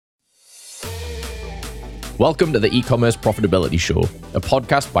Welcome to the E-commerce Profitability Show, a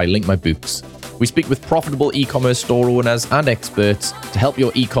podcast by Link My Books. We speak with profitable e-commerce store owners and experts to help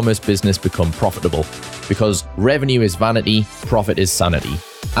your e-commerce business become profitable. Because revenue is vanity, profit is sanity.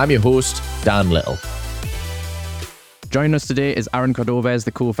 I'm your host, Dan Little. Joining us today is Aaron Cordovez,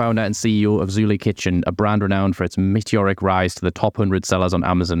 the co-founder and CEO of Zulay Kitchen, a brand renowned for its meteoric rise to the top 100 sellers on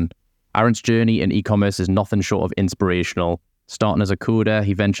Amazon. Aaron's journey in e-commerce is nothing short of inspirational. Starting as a coder,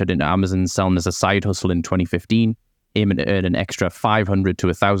 he ventured into Amazon, selling as a side hustle in 2015, aiming to earn an extra $500 to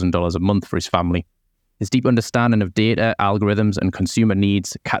 $1,000 a month for his family. His deep understanding of data, algorithms, and consumer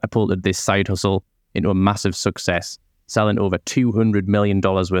needs catapulted this side hustle into a massive success, selling over $200 million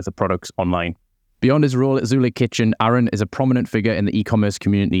worth of products online. Beyond his role at Zulay Kitchen, Aaron is a prominent figure in the e-commerce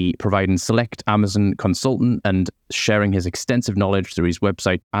community, providing select Amazon consultant and sharing his extensive knowledge through his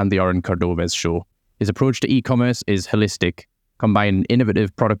website and the Aaron Cordovez Show. His approach to e-commerce is holistic, combining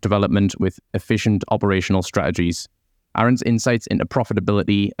innovative product development with efficient operational strategies. Aaron's insights into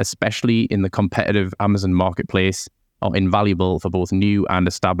profitability, especially in the competitive Amazon marketplace, are invaluable for both new and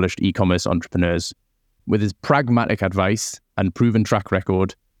established e-commerce entrepreneurs. With his pragmatic advice and proven track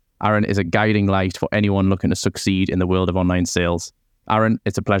record, Aaron is a guiding light for anyone looking to succeed in the world of online sales. Aaron,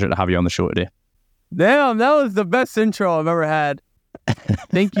 it's a pleasure to have you on the show today. Damn, that was the best intro I've ever had.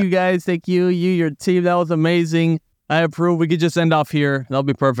 Thank you guys. Thank you, your team. That was amazing. I approve. We could just end off here. That'll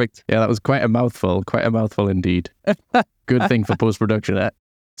be perfect. Yeah, that was quite a mouthful indeed. Good thing for post-production, eh?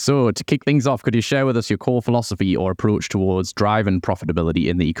 So to kick things off, could you share with us your core philosophy or approach towards driving profitability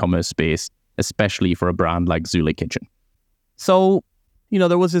in the e-commerce space, especially for a brand like Zulay Kitchen? So,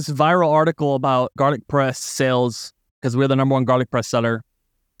 there was this viral article about garlic press sales because we're the number one garlic press seller.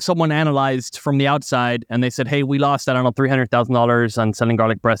 Someone analyzed from the outside and they said, hey, we lost, $300,000 on selling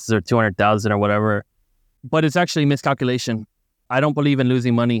garlic presses or $200,000 or whatever. But it's actually miscalculation. I don't believe in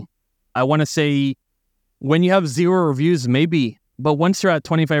losing money. I want to say when you have 0 reviews, maybe. But once you're at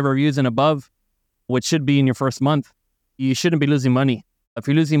 25 reviews and above, which should be in your first month, you shouldn't be losing money. If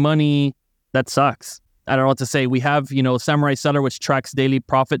you're losing money, that sucks. I don't know what to say. We have, Samurai Seller, which tracks daily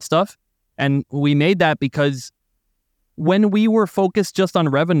profit stuff. And we made that because when we were focused just on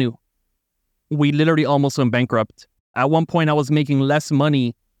revenue, we literally almost went bankrupt. At one point, I was making less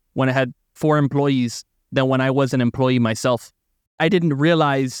money when I had 4 employees than when I was an employee myself. I didn't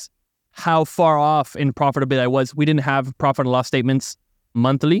realize how far off in profitability I was. We didn't have profit and loss statements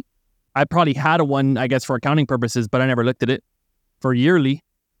monthly. I probably had one, I guess, for accounting purposes, but I never looked at it for yearly.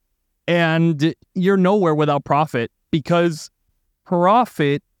 And you're nowhere without profit because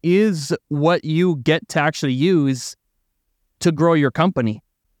profit is what you get to actually use to grow your company.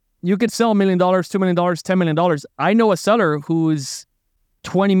 You could sell $1 million, $2 million, $10 million. I know a seller who's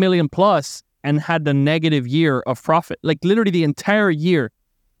 20 million plus and had the negative year of profit, like literally the entire year,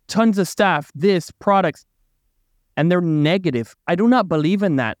 tons of staff, products, and they're negative. I do not believe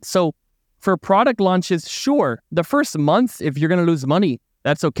in that. So for product launches, sure, the first month, if you're going to lose money,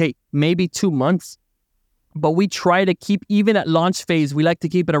 that's okay. Maybe 2 months. But we try to keep, even at launch phase, we like to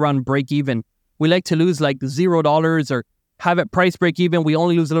keep it around break even. We like to lose like $0 or have it price break even. We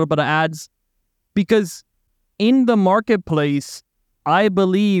only lose a little bit of ads because in the marketplace, I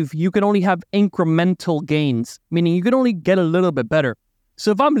believe you can only have incremental gains, meaning you can only get a little bit better.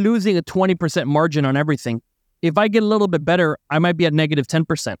 So if I'm losing a 20% margin on everything, if I get a little bit better, I might be at negative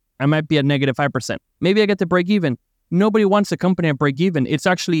 10%. I might be at negative 5%. Maybe I get to break even. Nobody wants a company at break even. It's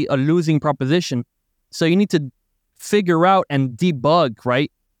actually a losing proposition. So you need to figure out and debug,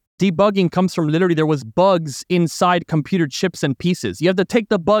 right? Debugging comes from literally there was bugs inside computer chips and pieces. You have to take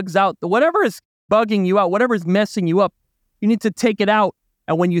the bugs out. Whatever is bugging you out, whatever is messing you up, you need to take it out.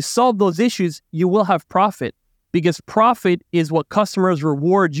 And when you solve those issues, you will have profit because profit is what customers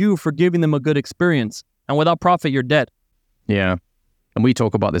reward you for giving them a good experience. And without profit, you're dead. Yeah. And we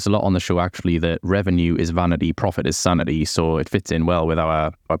talk about this a lot on the show, actually, that revenue is vanity, profit is sanity. So it fits in well with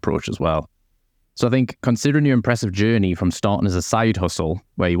our approach as well. So I think considering your impressive journey from starting as a side hustle,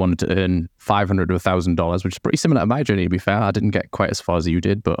 where you wanted to earn $500 to $1,000, which is pretty similar to my journey, to be fair. I didn't get quite as far as you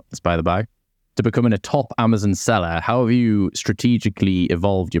did, but it's by the by. To becoming a top Amazon seller, how have you strategically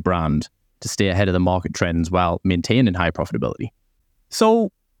evolved your brand to stay ahead of the market trends while maintaining high profitability?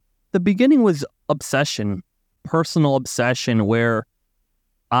 So the beginning was obsession, personal obsession, where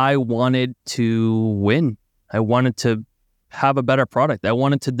I wanted to win. I wanted to have a better product. I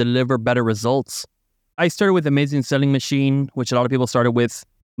wanted to deliver better results. I started with Amazing Selling Machine, which a lot of people started with,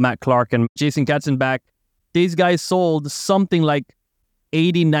 Matt Clark and Jason Katzenbach. These guys sold something like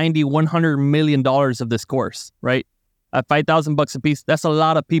 80, 90, $100 million of this course, right? At $5,000 a piece, that's a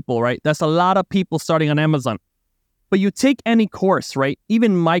lot of people, right? That's a lot of people starting on Amazon. But you take any course, right?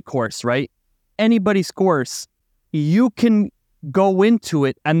 Even my course, right? anybody's course, you can go into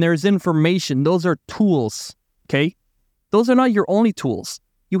it and there's information. Those are tools, okay? Those are not your only tools.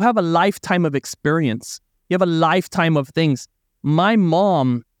 You have a lifetime of experience. You have a lifetime of things. My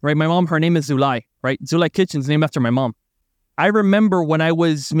mom, right? My mom, her name is Zulay, right? Zulay Kitchen's named after my mom. I remember when I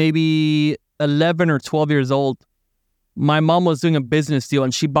was maybe 11 or 12 years old, my mom was doing a business deal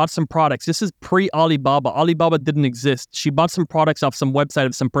and she bought some products. This is pre-Alibaba. Alibaba didn't exist. She bought some products off some website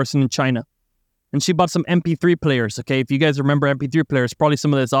of some person in China. And she bought some MP3 players, okay? If you guys remember MP3 players, probably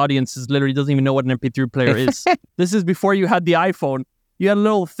some of this audience literally doesn't even know what an MP3 player is. This is before you had the iPhone. You had a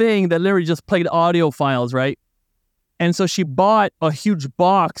little thing that literally just played audio files, right? And so she bought a huge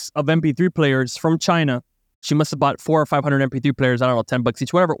box of MP3 players from China. She must have bought 400 or 500 MP3 players, I don't know, $10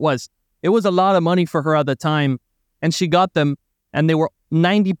 each, whatever it was. It was a lot of money for her at the time. And she got them and they were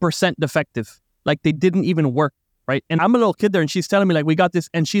 90% defective. Like they didn't even work. Right. And I'm a little kid there and she's telling me like, we got this.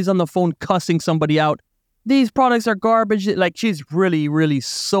 And she's on the phone cussing somebody out. These products are garbage. Like she's really, really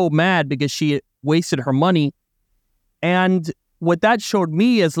so mad because she wasted her money. And what that showed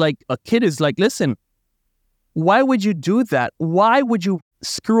me is like a kid is like, listen, why would you do that? Why would you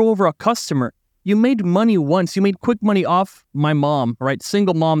screw over a customer? You made money once. You made quick money off my mom, right?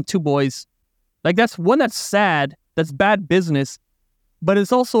 Single mom, 2 boys. Like that's sad. That's bad business. But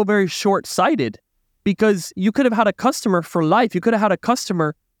it's also very short-sighted. Because you could have had a customer for life. You could have had a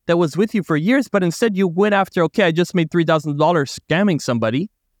customer that was with you for years, but instead you went after, okay, I just made $3,000 scamming somebody,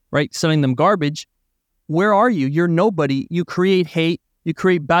 right? Selling them garbage. Where are you? You're nobody. You create hate. You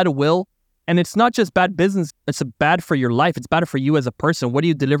create bad will. And it's not just bad business. It's bad for your life. It's bad for you as a person. What are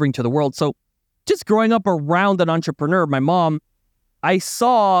you delivering to the world? So just growing up around an entrepreneur, my mom, I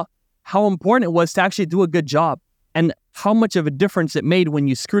saw how important it was to actually do a good job. And how much of a difference it made when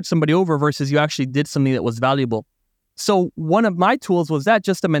you screwed somebody over versus you actually did something that was valuable. So one of my tools was that,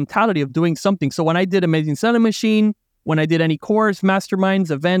 just a mentality of doing something. So when I did Amazing Selling Machine, when I did any course,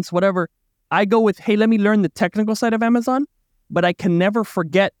 masterminds, events, whatever, I go with, hey, let me learn the technical side of Amazon, but I can never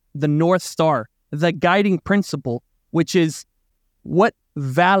forget the North Star, the guiding principle, which is what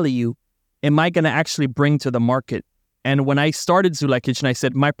value am I going to actually bring to the market? And when I started Zulay Kitchen, I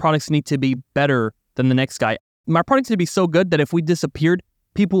said, my products need to be better than the next guy. My products need to be so good that if we disappeared,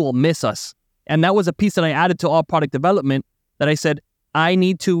 people will miss us. And that was a piece that I added to all product development that I said, I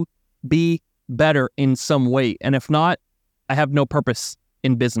need to be better in some way. And if not, I have no purpose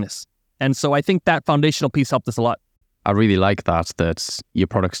in business. And so I think that foundational piece helped us a lot. I really like that your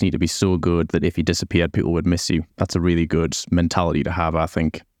products need to be so good that if you disappeared, people would miss you. That's a really good mentality to have, I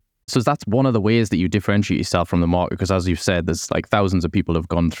think. So that's one of the ways that you differentiate yourself from the market, because as you've said, there's like thousands of people have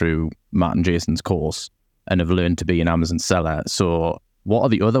gone through Matt and Jason's course and have learned to be an Amazon seller. So what are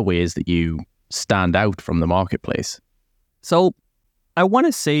the other ways that you stand out from the marketplace? So I want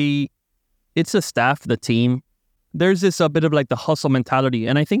to say it's the staff, the team. There's this a bit of like the hustle mentality,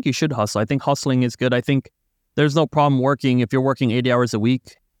 and I think you should hustle. I think hustling is good. I think there's no problem working if you're working 80 hours a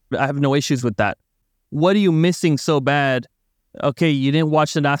week. I have no issues with that. What are you missing so bad? Okay, you didn't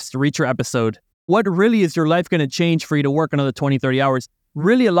watch the last Reacher episode. What really is your life going to change for you to work another 20, 30 hours?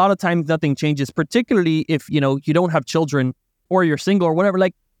 Really, a lot of times nothing changes, particularly if, you don't have children or you're single or whatever.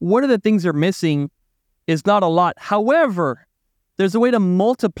 Like, what are the things you're missing is not a lot. However, there's a way to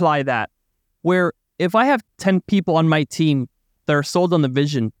multiply that, where if I have 10 people on my team that are sold on the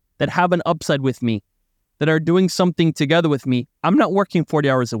vision, that have an upside with me, that are doing something together with me, I'm not working 40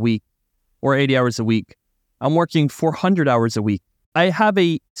 hours a week or 80 hours a week. I'm working 400 hours a week. I have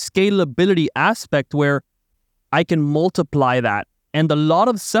a scalability aspect where I can multiply that. And a lot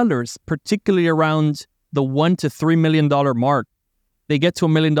of sellers, particularly around the $1 to $3 million mark, they get to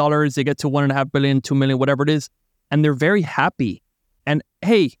 $1 million, they get to $1.5 billion, $2 million, whatever it is, and they're very happy. And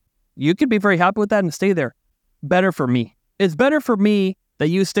hey, you could be very happy with that and stay there. Better for me. It's better for me that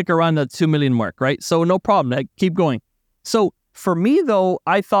you stick around the 2 million mark, right? So no problem. Like, keep going. So for me though,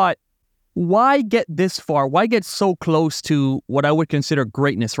 I thought, why get this far? Why get so close to what I would consider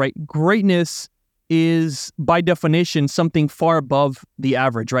greatness, right? Greatness is by definition something far above the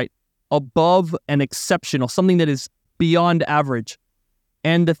average, right? Above and exceptional, something that is beyond average.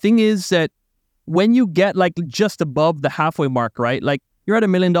 And the thing is that when you get like just above the halfway mark, right? Like you're at $1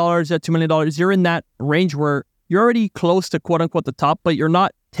 million, at $2 million, you're in that range where you're already close to quote unquote the top, but you're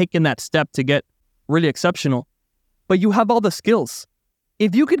not taking that step to get really exceptional. But you have all the skills.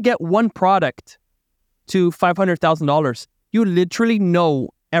 If you could get one product to $500,000, you literally know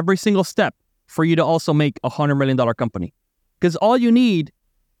every single step for you to also make a $100 million company. Because all you need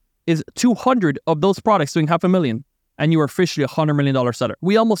is 200 of those products doing $500,000, and you are officially a $100 million seller.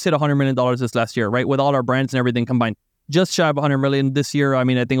 We almost hit $100 million this last year, right? With all our brands and everything combined. just shy of 100 million this year. I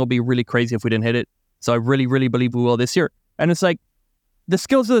mean, I think it'll be really crazy if we didn't hit it. So I really, really believe we will this year. And it's like, the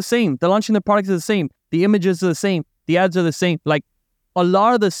skills are the same. The launching the products is the same. The images are the same. The ads are the same. Like, a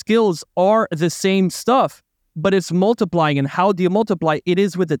lot of the skills are the same stuff, but it's multiplying. And how do you multiply? It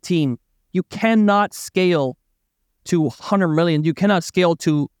is with a team. You cannot scale to 100 million. You cannot scale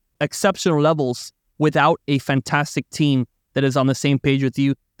to exceptional levels without a fantastic team that is on the same page with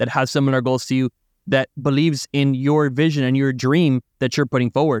you, that has similar goals to you, that believes in your vision and your dream that you're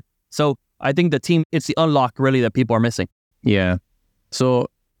putting forward. So I think the team, it's the unlock really that people are missing. Yeah. So a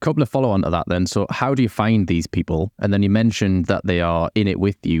couple of follow-on to that then. So how do you find these people? And then you mentioned that they are in it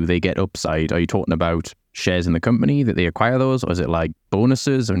with you. They get upside. Are you talking about shares in the company that they acquire those? Or is it like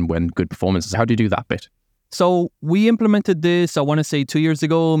bonuses and when good performances? How do you do that bit? So we implemented this, I want to say 2 years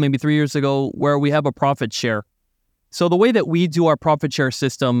ago, maybe 3 years ago, where we have a profit share. So the way that we do our profit share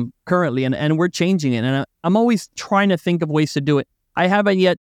system currently, and we're changing it, and I'm always trying to think of ways to do it. I haven't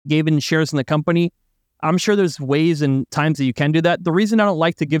yet given shares in the company. I'm sure there's ways and times that you can do that. The reason I don't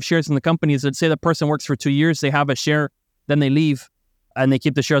like to give shares in the company is, let's say the person works for 2 years, they have a share, then they leave, and they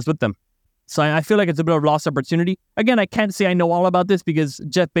keep the shares with them. So I feel like it's a bit of a lost opportunity. Again, I can't say I know all about this because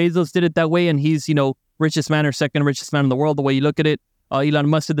Jeff Bezos did it that way, and he's, richest man or second richest man in the world, the way you look at it. Elon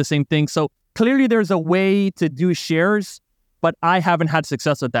Musk did the same thing. So clearly there's a way to do shares, but I haven't had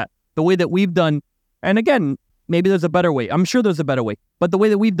success with that. The way that we've done, and again, maybe there's a better way. I'm sure there's a better way. But the way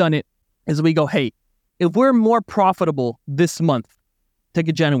that we've done it is we go, hey, if we're more profitable this month, take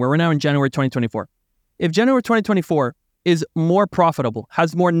it January. We're now in January 2024. If January 2024 is more profitable,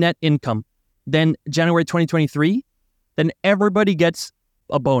 has more net income than January 2023, then everybody gets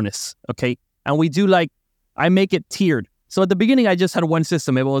a bonus, okay? And we do I make it tiered. So at the beginning, I just had one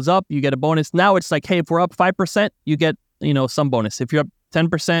system. If it was up, you get a bonus. Now it's like, hey, if we're up 5%, you get, some bonus. If you're up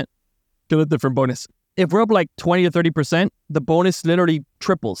 10%, get a different bonus. If we're up like 20 or 30%, the bonus literally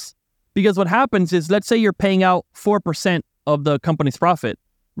triples. Because what happens is, let's say you're paying out 4% of the company's profit,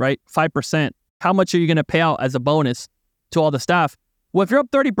 right? 5%. How much are you going to pay out as a bonus to all the staff? Well, if you're up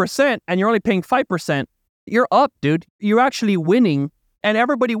 30% and you're only paying 5%, you're up, dude. You're actually winning, and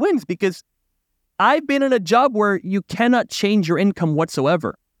everybody wins because I've been in a job where you cannot change your income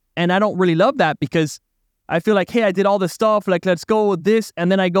whatsoever. And I don't really love that because I feel like, hey, I did all this stuff, let's go with this.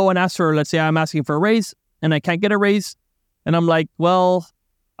 And then I go and ask for, let's say I'm asking for a raise and I can't get a raise. And I'm like, well,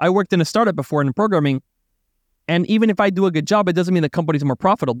 I worked in a startup before in programming. And even if I do a good job, it doesn't mean the company's more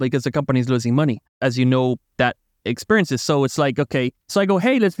profitable because the company's losing money, as you know, that experiences. So it's like, okay, so I go,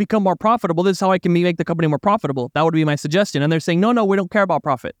 hey, let's become more profitable. This is how I can make the company more profitable. That would be my suggestion. And they're saying, no, we don't care about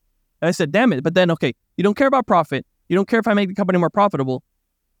profit. And I said, damn it. But then, okay, you don't care about profit. You don't care if I make the company more profitable.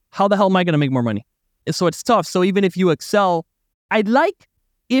 How the hell am I going to make more money? So it's tough. So even if you excel, I'd like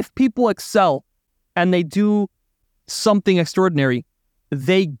if people excel and they do something extraordinary,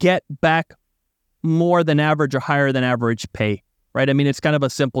 they get back more than average or higher than average pay, right? I mean, it's kind of a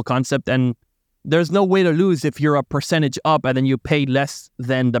simple concept, and there's no way to lose if you're a percentage up and then you pay less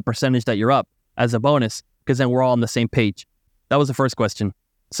than the percentage that you're up as a bonus, because then we're all on the same page. That was the first question.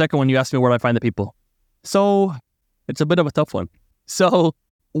 Second one, you asked me where do I find the people. So it's a bit of a tough one. So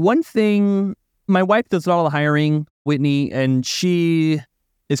one thing, my wife does a lot of the hiring, Whitney, and she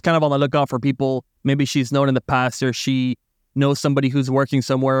is kind of on the lookout for people. Maybe she's known in the past, or she knows somebody who's working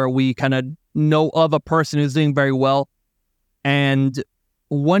somewhere. We kind of know of a person who's doing very well. And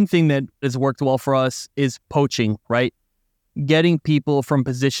one thing that has worked well for us is poaching, right? Getting people from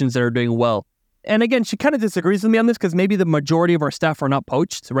positions that are doing well. And again, she kind of disagrees with me on this because maybe the majority of our staff are not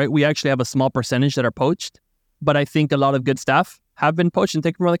poached, right? We actually have a small percentage that are poached, but I think a lot of good staff have been poached and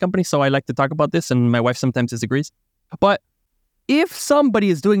taken from other companies. So I like to talk about this, and my wife sometimes disagrees. But if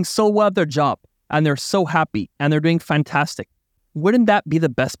somebody is doing so well at their job and they're so happy and they're doing fantastic, wouldn't that be the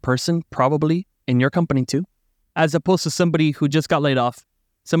best person probably in your company too? As opposed to somebody who just got laid off,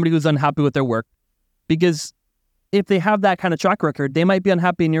 somebody who's unhappy with their work. Because if they have that kind of track record, they might be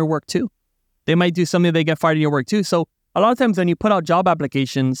unhappy in your work too. They might do something, they get fired in your work too. So a lot of times when you put out job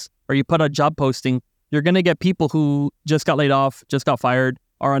applications or you put out job posting, you're going to get people who just got laid off, just got fired,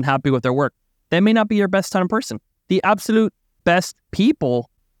 are unhappy with their work. They may not be your best talent person. The absolute best people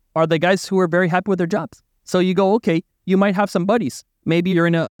are the guys who are very happy with their jobs. So you go, okay, you might have some buddies. Maybe you're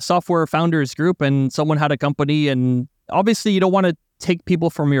in a software founders group and someone had a company, and obviously you don't want to take people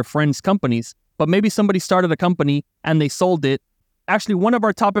from your friends' companies, but maybe somebody started a company and they sold it. Actually, one of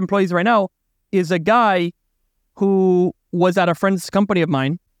our top employees right now is a guy who was at a friend's company of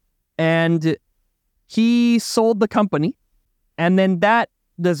mine, and he sold the company. And then that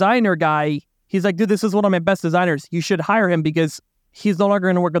designer guy, he's like, dude, this is one of my best designers. You should hire him because he's no longer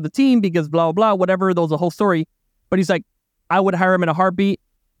going to work with the team because blah, blah, blah, whatever. There was a whole story. but he's like, I would hire him in a heartbeat,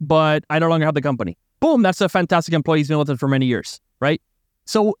 but I no longer have the company. Boom, that's a fantastic employee. He's been with us for many years, right?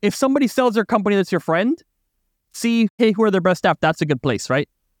 So if somebody sells their company that's your friend, see, hey, who are their best staff? That's a good place, right?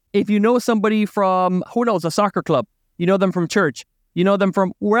 If you know somebody from, who knows, a soccer club, you know them from church, you know them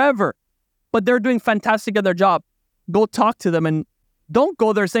from wherever, but they're doing fantastic at their job, go talk to them and don't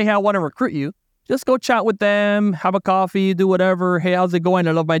go there and say, hey, I want to recruit you. Just go chat with them, have a coffee, do whatever. Hey, how's it going?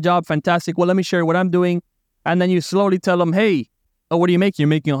 I love my job. Fantastic. Well, let me share what I'm doing. And then you slowly tell them, hey, oh, what are you making? You're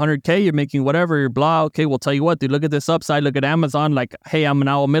making 100K. You're making whatever. You're blah. Okay, well, tell you what, dude, look at this upside. Look at Amazon. Like, hey, I'm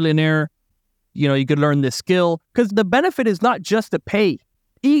now a millionaire. You know, you could learn this skill. Because the benefit is not just to pay.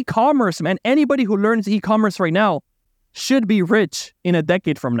 E-commerce, man, anybody who learns e-commerce right now should be rich in a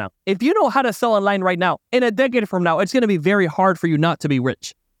decade from now. If you know how to sell online right now, in a decade from now, it's going to be very hard for you not to be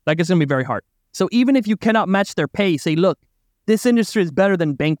rich. Like, it's going to be very hard. So even if you cannot match their pay, say, look, this industry is better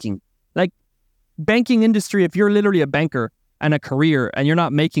than banking. Like, banking industry, if you're literally a banker and a career and you're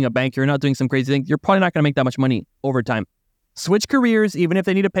not making a bank, you're not doing some crazy thing, you're probably not going to make that much money over time. Switch careers, even if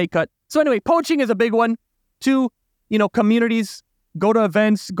they need a pay cut. So anyway, poaching is a big one. 2, communities, go to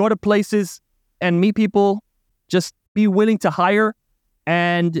events, go to places and meet people. Just be willing to hire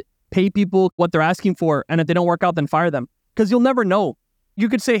and pay people what they're asking for. And if they don't work out, then fire them. Because you'll never know. You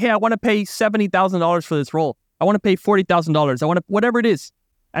could say, hey, I want to pay $70,000 for this role. I want to pay $40,000. I want to, whatever it is.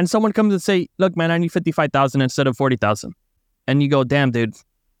 And someone comes and say, look, man, I need $55,000 instead of $40,000. And you go, damn, dude,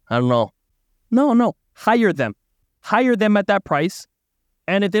 I don't know. No, hire them. Hire them at that price.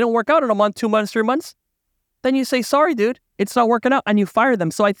 And if they don't work out in a month, 2 months, 3 months, then you say, sorry, dude, it's not working out. And you fire them.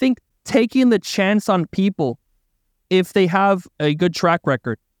 So I think taking the chance on people, if they have a good track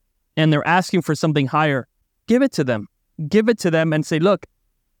record and they're asking for something higher, give it to them. Give it to them and say, look,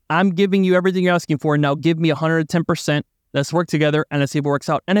 I'm giving you everything you're asking for. Now give me 110%. Let's work together and let's see if it works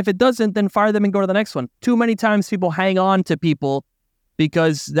out. And if it doesn't, then fire them and go to the next one. Too many times people hang on to people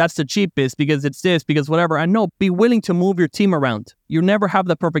because that's the cheapest, because it's this, because whatever. And no, be willing to move your team around. You never have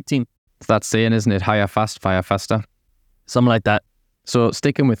the perfect team. It's that saying, isn't it? Hire fast, fire faster. Something like that. So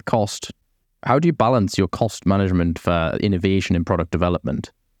sticking with cost, how do you balance your cost management for innovation in product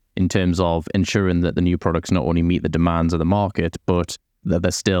development in terms of ensuring that the new products not only meet the demands of the market, but that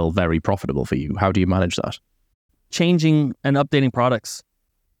they're still very profitable for you? How do you manage that? Changing and updating products.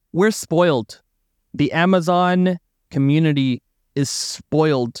 We're spoiled. The Amazon community is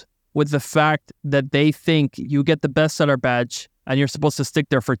spoiled with the fact that they think you get the bestseller badge and you're supposed to stick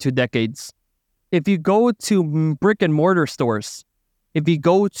there for 2 decades. If you go to brick and mortar stores, if you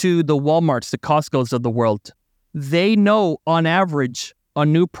go to the Walmarts, the Costcos of the world, they know on average a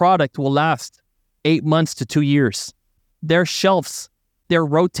new product will last 8 months to 2 years. Their shelves, they're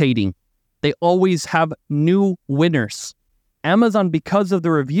rotating. They always have new winners. Amazon, because of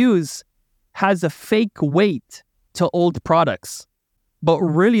the reviews, has a fake weight to old products. But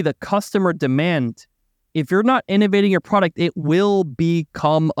really the customer demand, if you're not innovating your product, it will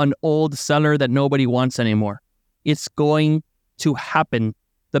become an old seller that nobody wants anymore. It's going to happen.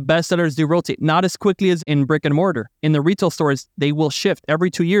 The best sellers do rotate, not as quickly as in brick and mortar. In the retail stores, they will shift.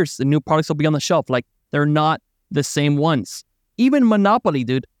 Every 2 years, the new products will be on the shelf. Like, they're not the same ones. Even Monopoly,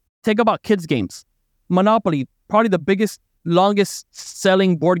 dude. Think about kids' games. Monopoly, probably the biggest, longest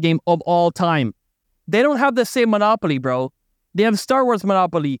selling board game of all time. They don't have the same Monopoly, bro. They have Star Wars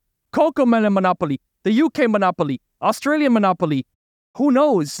Monopoly, Cocomelon Monopoly, the UK Monopoly, Australian Monopoly. Who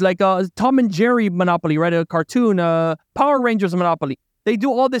knows? Like Tom and Jerry Monopoly, right? A cartoon, Power Rangers Monopoly. They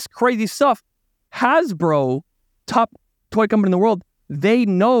do all this crazy stuff. Hasbro, top toy company in the world, they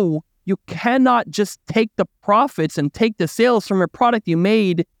know you cannot just take the profits and take the sales from a product you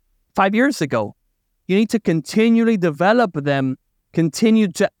made 5 years ago. You need to continually develop them, continue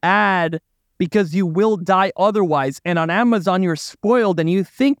to add, because you will die otherwise. And on Amazon, you're spoiled and you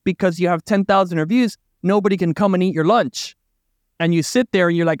think because you have 10,000 reviews, nobody can come and eat your lunch. And you sit there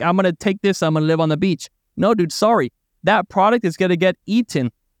and you're like, I'm going to take this, I'm going to live on the beach. No, dude, sorry. That product is going to get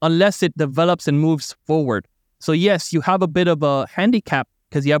eaten unless it develops and moves forward. So yes, you have a bit of a handicap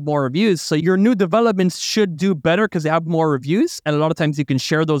because you have more reviews. So your new developments should do better because they have more reviews. And a lot of times you can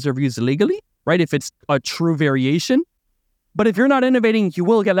share those reviews legally, right? If it's a true variation. But if you're not innovating, you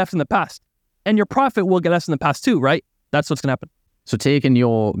will get left in the past. And your profit will get less in the past too, right? That's what's going to happen. So taking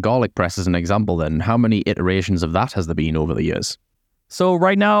your garlic press as an example then, how many iterations of that has there been over the years? So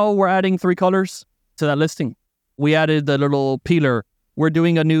right now we're adding 3 colors to that listing. We added the little peeler. We're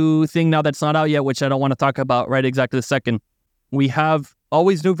doing a new thing now that's not out yet, which I don't want to talk about right exactly this second. We have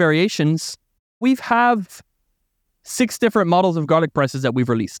always new variations. We have 6 different models of garlic presses that we've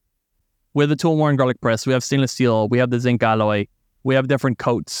released. We have the tool-worn garlic press. We have stainless steel. We have the zinc alloy. We have different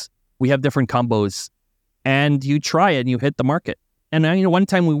coats. We have different combos. and you try it and you hit the market. And one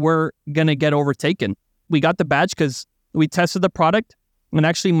time we were going to get overtaken. We got the badge because we tested the product. And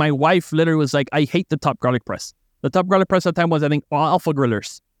actually, my wife literally was like, I hate the top garlic press. The top garlic press at the time was, I think, Alpha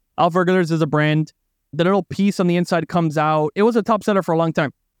Grillers. Alpha Grillers is a brand. The little piece on the inside comes out. It was a top seller for a long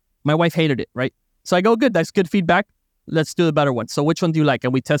time. My wife hated it, right? So I go, good, that's good feedback. Let's do the better one. So which one do you like?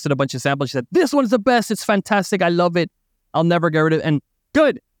 And we tested a bunch of samples. She said, this one's the best. It's fantastic. I love it. I'll never get rid of it. And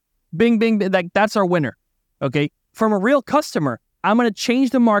good. Bing, bing, bing. Like, that's our winner. Okay. From a real customer, I'm going to change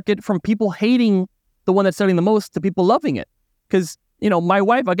the market from people hating the one that's selling the most to people loving it. Because, my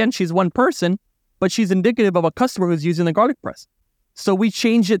wife, again, she's one person, but she's indicative of a customer who's using the garlic press. So we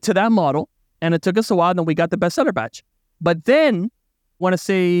changed it to that model, and it took us a while, and then we got the bestseller batch. But then, I want to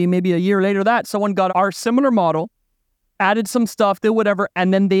say maybe a year later that, someone got our similar model, added some stuff, did whatever,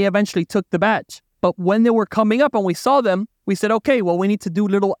 and then they eventually took the batch. But when they were coming up and we saw them, we said, okay, well, we need to do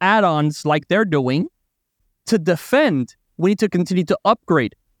little add-ons like they're doing to defend. We need to continue to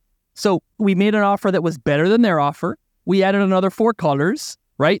upgrade. So we made an offer that was better than their offer. We added another 4 colors,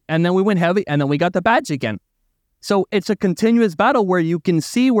 right? And then we went heavy, and then we got the badge again. So it's a continuous battle where you can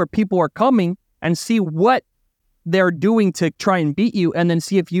see where people are coming and see what they're doing to try and beat you, and then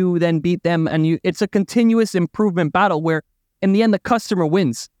see if you then beat them. And it's a continuous improvement battle where in the end, the customer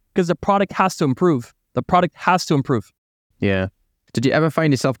wins because the product has to improve. The product has to improve. Yeah. Did you ever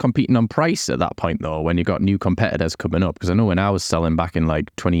find yourself competing on price at that point, though, when you got new competitors coming up? Because I know when I was selling back in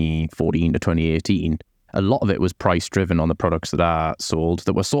like 2014 to 2018, a lot of it was price driven on the products that I sold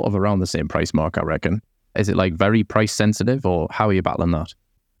that were sort of around the same price mark, I reckon. Is it like very price sensitive, or how are you battling that?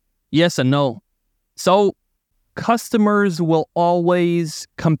 Yes and no. So customers will always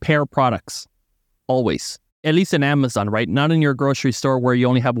compare products. Always. At least in Amazon, right? Not in your grocery store where you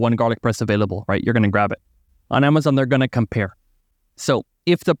only have one garlic press available, right? You're going to grab it. On Amazon, they're going to compare. So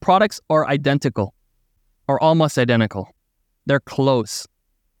if the products are identical or almost identical, they're close,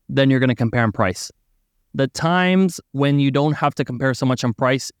 then you're going to compare on price. The times when you don't have to compare so much on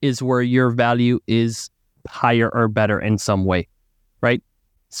price is where your value is higher or better in some way, right?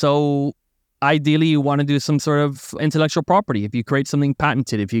 So ideally, you want to do some sort of intellectual property. If you create something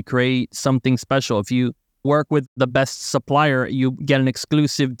patented, if you create something special, if you work with the best supplier, you get an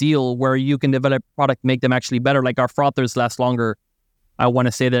exclusive deal where you can develop product, make them actually better. Like our frothers last longer, I want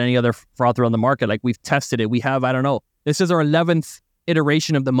to say, than any other frother on the market. Like we've tested it. We have, I don't know, this is our 11th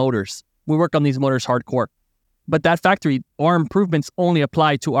iteration of the motors. We work on these motors hardcore. But that factory, our improvements only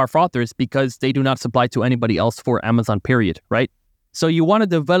apply to our frothers because they do not supply to anybody else for Amazon, period, right? So you want to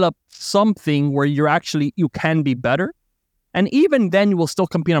develop something where you can be better. And even then you will still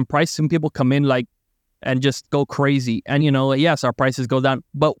compete on price. Some people come in and just go crazy. And, yes, our prices go down.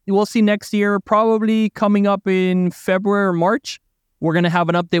 But we'll see next year, probably coming up in February or March, we're going to have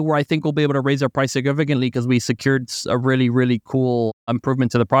an update where I think we'll be able to raise our price significantly because we secured a really, really cool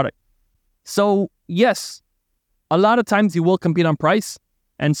improvement to the product. So, yes, a lot of times you will compete on price.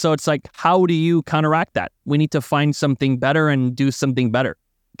 And so it's like, how do you counteract that? We need to find something better and do something better.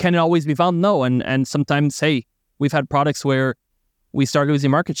 Can it always be found? No. And sometimes, hey, we've had products where we start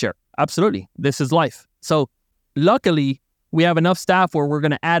losing market share. Absolutely. This is life. So luckily, we have enough staff where we're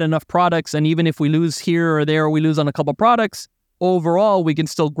going to add enough products. And even if we lose here or there, or we lose on a couple of products, overall, we can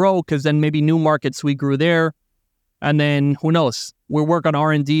still grow because then maybe new markets, we grew there. And then who knows? We'll work on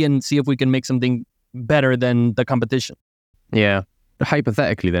R&D and see if we can make something better than the competition. Yeah.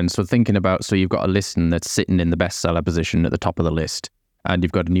 Hypothetically then, so you've got a listing that's sitting in the bestseller position at the top of the list, and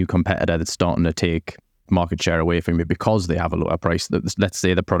you've got a new competitor that's starting to take market share away from you because they have a lower price. Let's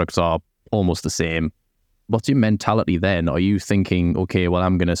say the products are almost the same. What's your mentality then? Are you thinking, okay, well,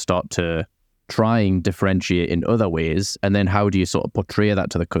 I'm going to start to try and differentiate in other ways, and then how do you sort of portray that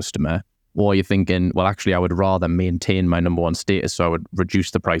to the customer? Or are you thinking, well, actually, I would rather maintain my number one status, so I would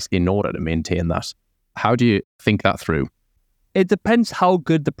reduce the price in order to maintain that? How do you think that through? It depends how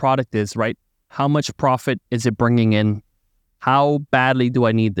good the product is, right? How much profit is it bringing in? How badly do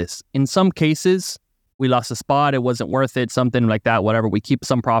I need this? In some cases, we lost a spot, it wasn't worth it, something like that, whatever. We keep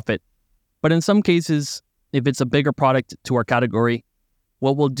some profit. But in some cases, if it's a bigger product to our category,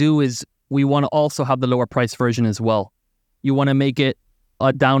 what we'll do is we want to also have the lower price version as well. You want to make it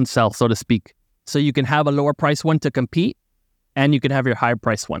a downsell, so to speak. So you can have a lower price one to compete, and you can have your high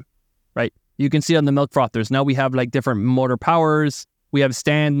price one, right? You can see on the milk frothers. Now we have like different motor powers. We have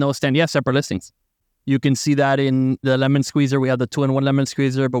stand, no stand. Yes, separate listings. You can see that in the lemon squeezer. We have the 2-in-1 lemon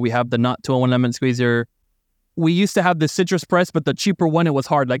squeezer, but we have the not 2-in-1 lemon squeezer. We used to have the citrus press, but the cheaper one, it was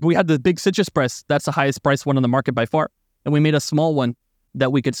hard. Like we had the big citrus press. That's the highest price one on the market by far. And we made a small one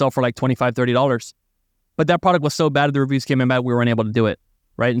that we could sell for like $25, $30. But that product was so bad, the reviews came in bad, we weren't able to do it,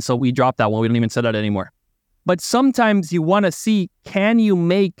 right? And so we dropped that one. We don't even sell that anymore. But sometimes you want to see, can you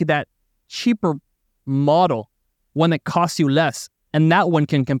make that cheaper model one that costs you less? And that one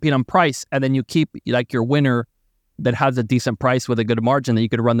can compete on price. And then you keep like your winner that has a decent price with a good margin that you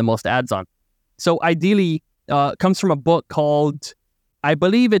could run the most ads on. So ideally, comes from a book called, I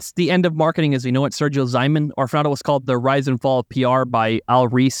believe it's The End of Marketing as We Know It, Sergio Ziman, or if not, it was called The Rise and Fall of PR by Al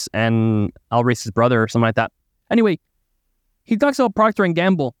Ries and Al Ries's brother or something like that. Anyway, he talks about Procter &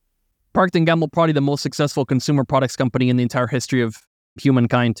 Gamble. Procter & Gamble, probably the most successful consumer products company in the entire history of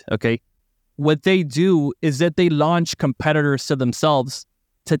humankind, okay? What they do is that they launch competitors to themselves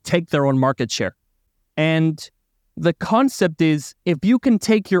to take their own market share. And the concept is, if you can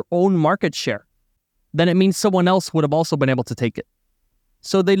take your own market share, then it means someone else would have also been able to take it.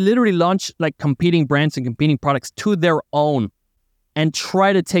 So they literally launch like competing brands and competing products to their own and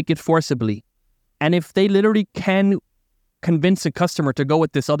try to take it forcibly. And if they literally can convince a customer to go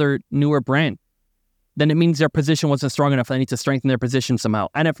with this other newer brand, then it means their position wasn't strong enough. They need to strengthen their position somehow.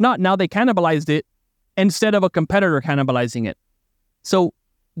 And if not, now they cannibalized it instead of a competitor cannibalizing it. So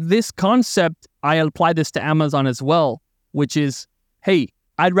this concept, I apply this to Amazon as well, which is, hey,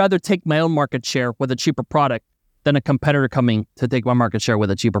 I'd rather take my own market share with a cheaper product than a competitor coming to take my market share with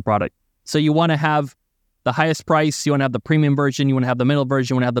a cheaper product. So you want to have the highest price, you want to have the premium version, you want to have the middle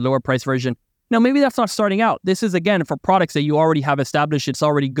version, you want to have the lower price version. Now, maybe that's not starting out. This is, again, for products that you already have established. It's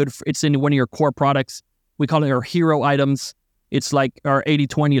already good. It's in one of your core products. We call it our hero items. It's like our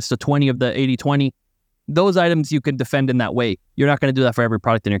 80-20. It's the 20 of the 80-20. Those items you can defend in that way. You're not going to do that for every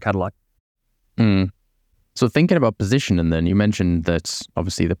product in your catalog. So thinking about positioning then, you mentioned that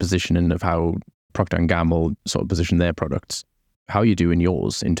obviously the positioning of how Procter & Gamble sort of position their products. How are you doing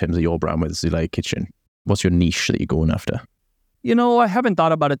yours in terms of your brand with Zulay Kitchen? What's your niche that you're going after? You know, I haven't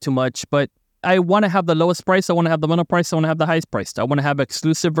thought about it too much, but I want to have the lowest price. I want to have the middle price. I want to have the highest price. I want to have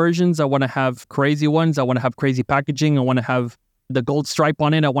exclusive versions. I want to have crazy ones. I want to have crazy packaging. I want to have the gold stripe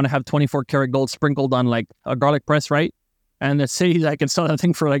on it. I want to have 24 karat gold sprinkled on like a garlic press, right? And let's say I can sell that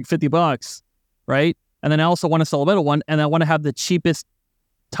thing for like $50, right? And then I also want to sell a middle one. And I want to have the cheapest,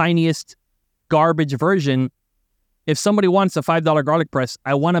 tiniest garbage version. If somebody wants a $5 garlic press,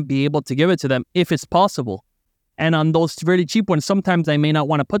 I want to be able to give it to them if it's possible. And on those really cheap ones, sometimes I may not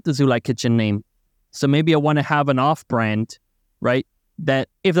want to put the Zulay Kitchen name. So maybe I want to have an off-brand, right? That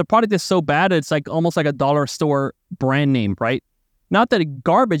if the product is so bad, it's like almost like a dollar store brand name, right? Not that it's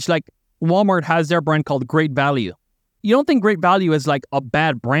garbage, like Walmart has their brand called Great Value. You don't think Great Value is like a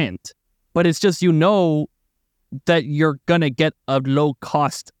bad brand, but it's just, you know, that you're going to get a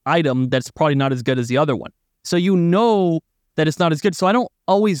low-cost item that's probably not as good as the other one. So you know that it's not as good. So I don't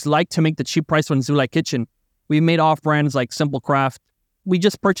always like to make the cheap price one Zulay Kitchen. We made off-brands like Simple Craft. We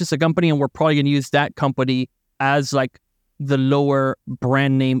just purchased a company and we're probably going to use that company as like the lower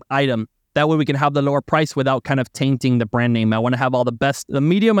brand name item. That way we can have the lower price without kind of tainting the brand name. I want to have all the best, the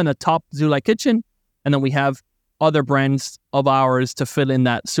medium and the top Zulay Kitchen. And then we have other brands of ours to fill in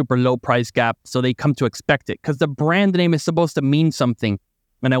that super low price gap so they come to expect it. Because the brand name is supposed to mean something.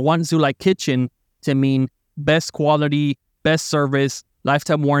 And I want Zulay Kitchen to mean best quality, best service,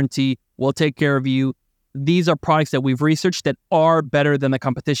 lifetime warranty, we'll take care of you. These are products that we've researched that are better than the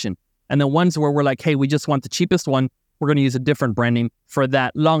competition. And the ones where we're like, hey, we just want the cheapest one, we're going to use a different brand name for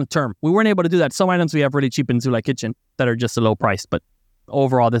that long term. We weren't able to do that. Some items we have really cheap in Zulay Kitchen that are just a low price. But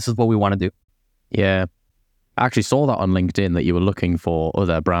overall, this is what we want to do. Yeah. I actually saw that on LinkedIn that you were looking for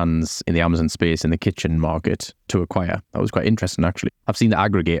other brands in the Amazon space in the kitchen market to acquire. That was quite interesting, actually. I've seen the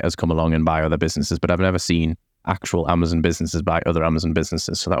aggregators come along and buy other businesses, but I've never seen actual Amazon businesses buy other Amazon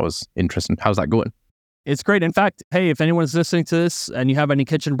businesses. So that was interesting. How's that going? It's great. In fact, hey, if anyone's listening to this and you have any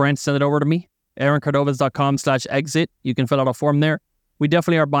kitchen brands, send it over to me. AaronCordovez.com/exit. You can fill out a form there. We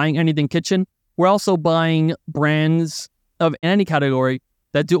definitely are buying anything kitchen. We're also buying brands of any category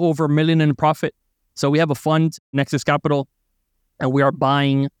that do over $1 million in profit. So we have a fund, Nexus Capital, and we are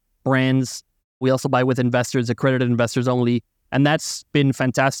buying brands. We also buy with investors, accredited investors only. And that's been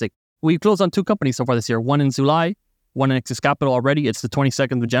fantastic. We closed on 2 companies so far this year. One in Zulay, one in Nexus Capital already. It's the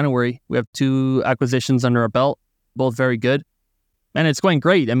 22nd of January. We have 2 acquisitions under our belt, both very good. And it's going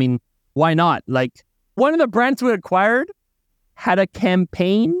great. I mean, why not? Like, one of the brands we acquired had a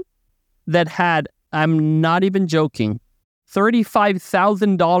campaign that had, I'm not even joking,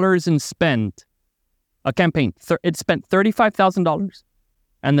 $35,000 in spend. A campaign. It spent $35,000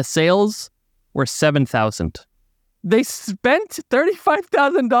 and the sales were $7,000. They spent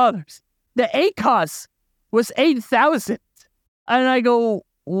 $35,000. The ACOS was $8,000. And I go,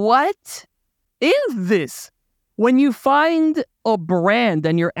 what is this? When you find a brand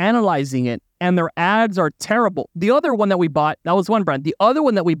and you're analyzing it and their ads are terrible. The other one that we bought, that was one brand. The other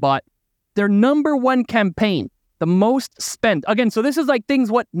one that we bought their number one campaign, the most spent. Again, so this is like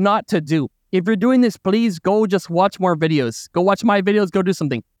things what not to do. If you're doing this, please go just watch more videos. Go watch my videos, go do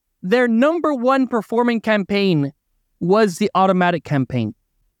something. Their number one performing campaign was the automatic campaign.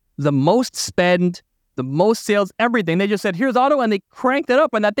 The most spend, the most sales, everything. They just said, here's auto, and they cranked it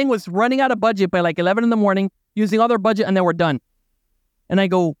up. And that thing was running out of budget by like 11 in the morning, using all their budget, and then we're done. And I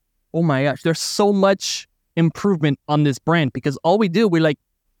go, oh my gosh, there's so much improvement on this brand, because all we do, we like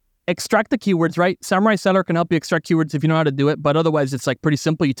extract the keywords, right? Samurai Seller can help you extract keywords if you know how to do it, but otherwise it's like pretty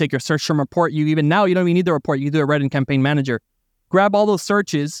simple. You take your search term report. You don't even need the report. You do it right in Campaign Manager. Grab all those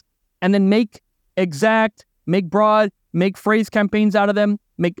searches and then make exact, make broad, make phrase campaigns out of them,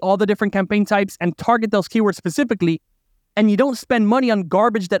 make all the different campaign types and target those keywords specifically. And you don't spend money on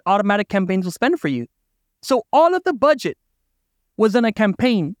garbage that automatic campaigns will spend for you. So all of the budget was in a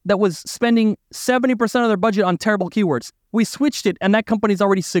campaign that was spending 70% of their budget on terrible keywords. We switched it, and that company's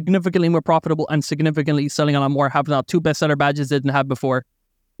already significantly more profitable and significantly selling a lot more, having now 2 bestseller badges they didn't have before.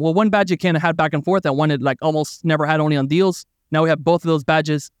 Well, one badge you kind of had back and forth, and one it like almost never had, only on deals. Now we have both of those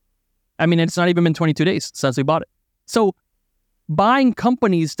badges. I mean, it's not even been 22 days since we bought it. So buying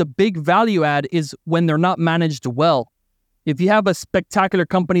companies, the big value add is when they're not managed well. If you have a spectacular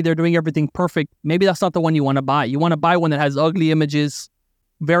company, they're doing everything perfect, maybe that's not the one you want to buy. You want to buy one that has ugly images,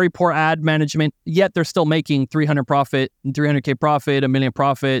 very poor ad management, yet they're still making 300 profit, 300K profit, 1 million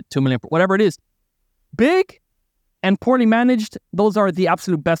profit, 2 million, whatever it is. Big and poorly managed, those are the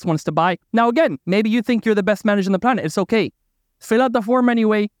absolute best ones to buy. Now, again, maybe you think you're the best manager on the planet. It's okay. Fill out the form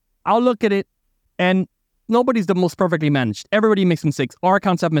anyway. I'll look at it. And nobody's the most perfectly managed. Everybody makes mistakes. Our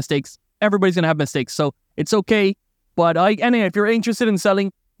accounts have mistakes. Everybody's going to have mistakes. So it's okay. But anyway, if you're interested in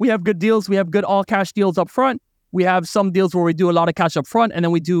selling, we have good deals. We have good all cash deals up front. We have some deals where we do a lot of cash up front, and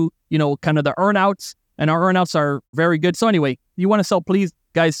then we do, kind of the earnouts, and our earnouts are very good. So anyway, you want to sell, please,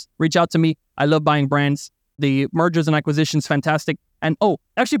 guys, reach out to me. I love buying brands. The mergers and acquisitions, fantastic. And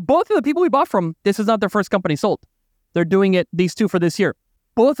actually, both of the people we bought from, this is not their first company sold. They're doing it, these two, for this year.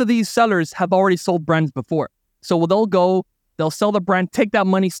 Both of these sellers have already sold brands before. So they'll sell the brand, take that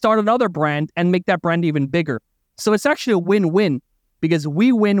money, start another brand, and make that brand even bigger. So it's actually a win-win, because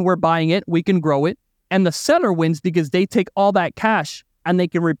we win, we're buying it, we can grow it. And the seller wins because they take all that cash and they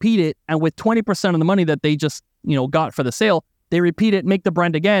can repeat it. And with 20% of the money that they just, got for the sale, they repeat it, make the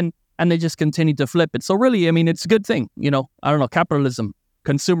brand again, and they just continue to flip it. So really, I mean, it's a good thing. Capitalism,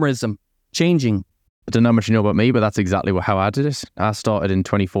 consumerism, changing. I don't know how much you know about me, but that's exactly how I did it. I started in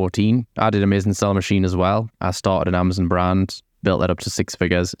 2014. I did Amazing Seller Machine as well. I started an Amazon brand, built that up to 6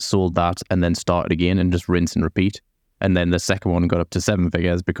 figures, sold that, and then started again and just rinse and repeat. And then the second one got up to 7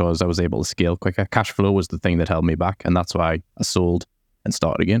 figures because I was able to scale quicker. Cash flow was the thing that held me back, and that's why I sold and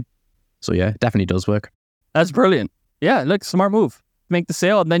started again. So yeah, it definitely does work. That's brilliant. Yeah, look, smart move. Make the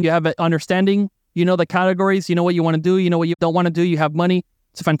sale, and then you have an understanding. You know the categories. You know what you want to do. You know what you don't want to do. You have money.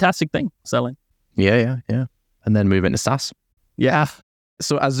 It's a fantastic thing, selling. Yeah. And then move into SaaS. Yeah.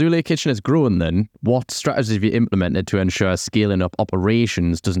 So as Zulay Kitchen has grown then, what strategies have you implemented to ensure scaling up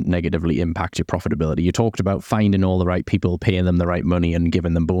operations doesn't negatively impact your profitability? You talked about finding all the right people, paying them the right money and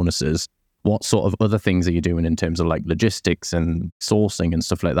giving them bonuses. What sort of other things are you doing in terms of like logistics and sourcing and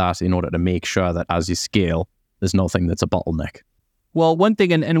stuff like that in order to make sure that as you scale, there's nothing that's a bottleneck? Well, one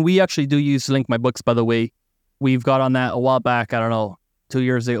thing, and we actually do use Link My Books, by the way. We've got on that a while back, 2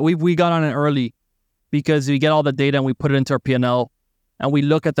 years ago. We got on it early because we get all the data and we put it into our P&L. And we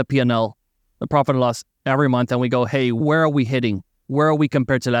look at the P&L, the profit and loss, every month, and we go, hey, where are we hitting? Where are we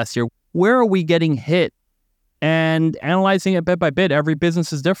compared to last year? Where are we getting hit? And analyzing it bit by bit. Every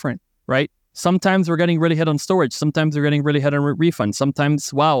business is different, right? Sometimes we're getting really hit on storage. Sometimes we're getting really hit on refunds.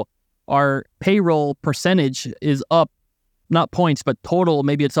 Sometimes, wow, our payroll percentage is up, not points, but total,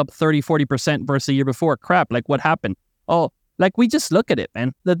 maybe it's up 30, 40% versus the year before. Crap, like what happened? We just look at it,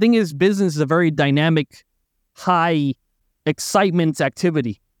 man. The thing is, business is a very dynamic, high excitement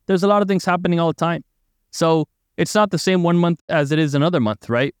activity. There's a lot of things happening all the time. So it's not the same one month as it is another month,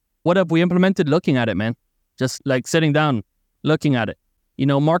 right? What have we implemented? Looking at it, man. Just like sitting down, looking at it.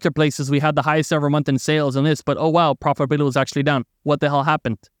 Marketplaces, we had the highest ever month in sales and this, but oh wow, profitability was actually down. What the hell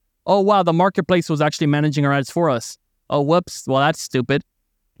happened? Oh wow, the marketplace was actually managing our ads for us. Oh whoops, well that's stupid.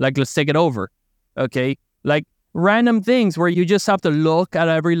 Let's take it over. Okay? Random things where you just have to look at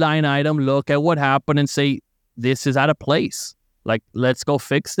every line item, look at what happened and say, this is out of place. Let's go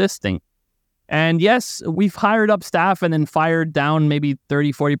fix this thing. And yes, we've hired up staff and then fired down maybe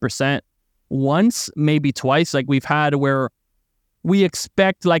 30, 40% once, maybe twice. We've had where we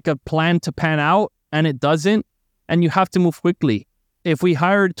expect a plan to pan out and it doesn't, and you have to move quickly. If we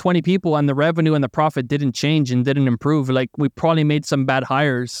hired 20 people and the revenue and the profit didn't change and didn't improve, we probably made some bad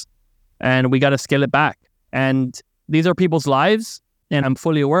hires. and we got to scale it back. And these are people's lives, and I'm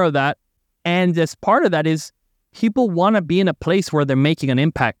fully aware of that. And as part of that is people want to be in a place where they're making an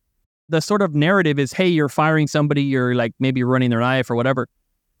impact. The sort of narrative is, hey, you're firing somebody, you're like maybe running their knife or whatever.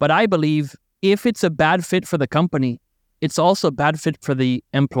 But I believe if it's a bad fit for the company, it's also a bad fit for the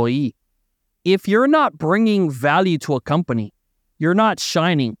employee. If you're not bringing value to a company, you're not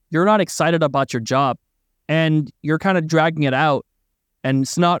shining, you're not excited about your job, and you're kind of dragging it out, and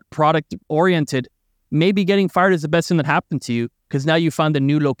it's not product oriented, maybe getting fired is the best thing that happened to you, because now you found a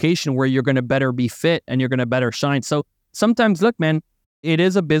new location where you're going to better be fit and you're going to better shine. So sometimes, look, man, it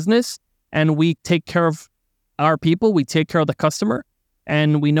is a business, and we take care of our people, we take care of the customer,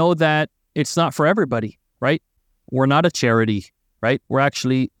 and we know that it's not for everybody, right? We're not a charity, right? We're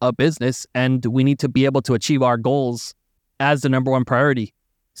actually a business, and we need to be able to achieve our goals as the number one priority.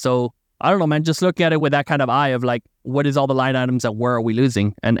 So I don't know, man, just look at it with that kind of eye of like, what is all the line items and where are we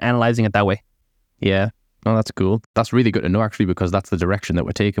losing, and analyzing it that way. Yeah. Oh, that's cool. That's really good to know, actually, because that's the direction that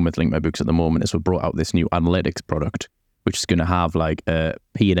we're taking with Link My Books at the moment. Is we've brought out this new analytics product, which is going to have like a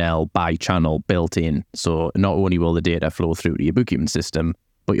P&L by channel built in. So not only will the data flow through to your bookkeeping system,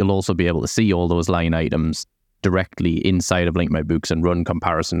 but you'll also be able to see all those line items directly inside of Link My Books and run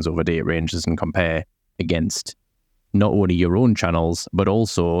comparisons over date ranges and compare against not only your own channels, but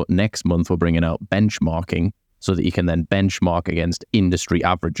also next month we're bringing out benchmarking so that you can then benchmark against industry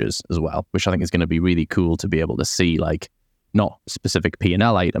averages as well, which I think is going to be really cool to be able to see, like, not specific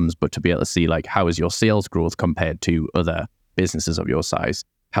P&L items, but to be able to see, like, how is your sales growth compared to other businesses of your size?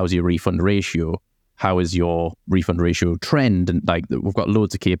 How's your refund ratio? How is your refund ratio trend? And like, we've got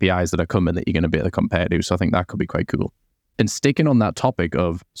loads of KPIs that are coming that you're going to be able to compare to. So I think that could be quite cool. And sticking on that topic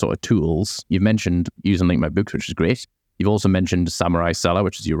of sort of tools, you've mentioned using Link My Books, which is great. You've also mentioned Samurai Seller,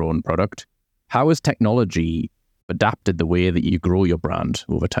 which is your own product. How has technology adapted the way that you grow your brand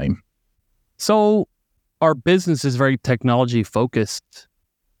over time? So our business is very technology focused.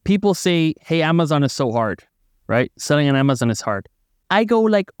 People say, hey, Amazon is so hard, right? Selling on Amazon is hard. I go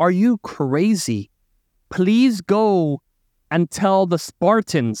like, are you crazy? Please go and tell the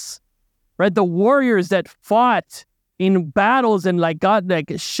Spartans, right? The warriors that fought in battles and like got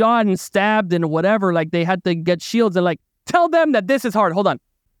like shot and stabbed and whatever, like they had to get shields, and like, tell them that this is hard. Hold on.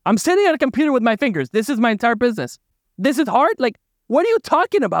 I'm sitting at a computer with my fingers. This is my entire business. This is hard? Like, what are you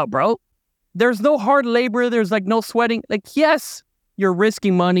talking about, bro? There's no hard labor. There's like no sweating. Like, yes, you're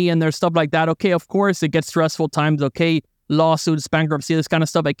risking money and there's stuff like that. Okay, of course, it gets stressful times. Okay, lawsuits, bankruptcy, this kind of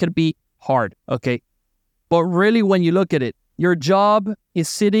stuff. It could be hard. Okay. But really, when you look at it, your job is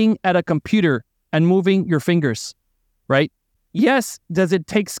sitting at a computer and moving your fingers, right? Yes, does it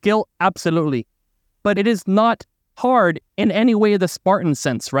take skill? Absolutely. But it is not hard in any way of the Spartan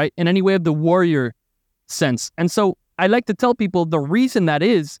sense, right? In any way of the warrior sense. And so I like to tell people the reason that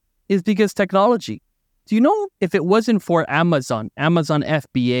is because technology. Do you know, if it wasn't for Amazon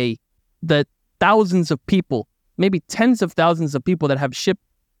FBA, the thousands of people, maybe tens of thousands of people that have shipped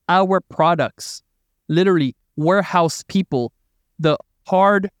our products, literally warehouse people, the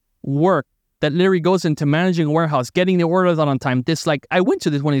hard work that literally goes into managing a warehouse, getting the orders out on time. I went to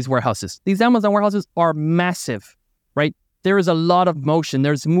one of these warehouses. These Amazon warehouses are massive, right? There is a lot of motion.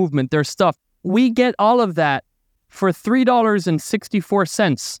 There's movement. There's stuff. We get all of that for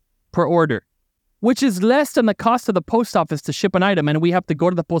 $3.64 per order, which is less than the cost of the post office to ship an item. And we have to go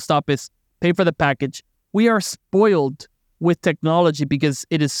to the post office, pay for the package. We are spoiled with technology because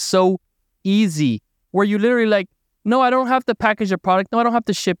it is so easy, where you literally like, no, I don't have to package a product. No, I don't have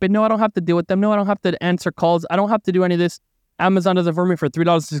to ship it. No, I don't have to deal with them. No, I don't have to answer calls. I don't have to do any of this. Amazon does it for me for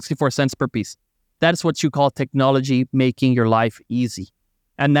 $3.64 per piece. That's what you call technology making your life easy.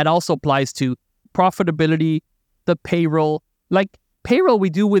 And that also applies to profitability, the payroll. Like payroll we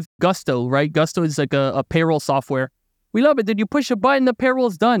do with Gusto, right? Gusto is like a payroll software. We love it. Did you push a button? The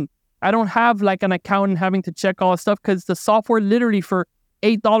payroll's done. I don't have like an accountant having to check all the stuff because the software literally for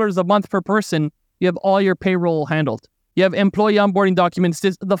 $8 a month per person, you have all your payroll handled. You have employee onboarding documents,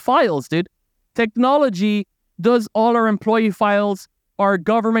 the files, dude. Technology does all our employee files, our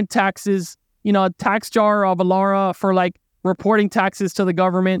government taxes, a tax jar of Alara for like reporting taxes to the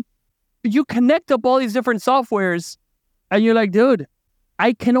government. You connect up all these different softwares and you're like, dude,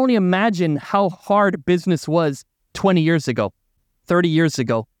 I can only imagine how hard business was 20 years ago, 30 years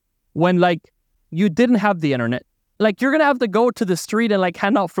ago, when like you didn't have the internet. Like you're going to have to go to the street and like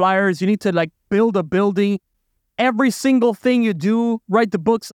hand out flyers. You need to like build a building. Every single thing you do, write the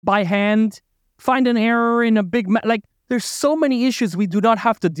books by hand, find an error in a big, like there's so many issues we do not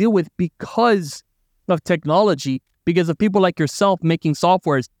have to deal with because of technology, because of people like yourself making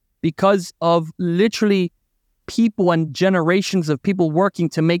softwares, because of literally people and generations of people working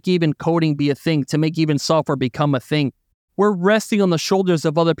to make even coding be a thing, to make even software become a thing. We're resting on the shoulders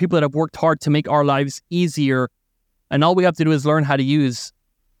of other people that have worked hard to make our lives easier. And all we have to do is learn how to use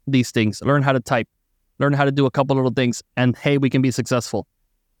these things, learn how to type, learn how to do a couple little things, and hey, we can be successful.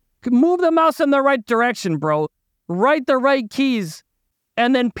 Move the mouse in the right direction, bro. Write the right keys.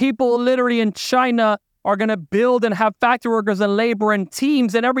 And then people literally in China are going to build and have factory workers and labor and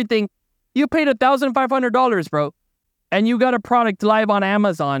teams and everything. You paid $1,500, bro. And you got a product live on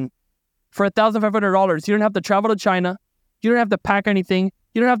Amazon for $1,500. You don't have to travel to China. You don't have to pack anything.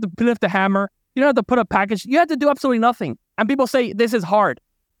 You don't have to lift a hammer. You don't have to put a package. You have to do absolutely nothing. And people say, this is hard.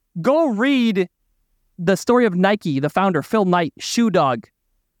 Go read the story of Nike, the founder, Phil Knight, Shoe Dog.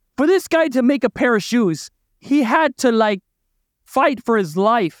 For this guy to make a pair of shoes, he had to fight for his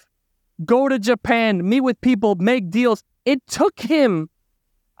life, go to Japan, meet with people, make deals. It took him,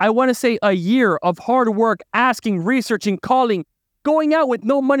 I want to say, a year of hard work, asking, researching, calling, going out with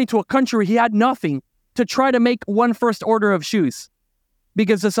no money to a country where he had nothing to try to make one first order of shoes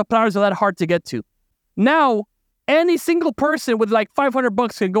because the suppliers are that hard to get to. Now, any single person with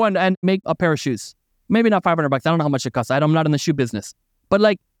 $500 can go and make a pair of shoes. Maybe not $500. I don't know how much it costs. I'm not in the shoe business.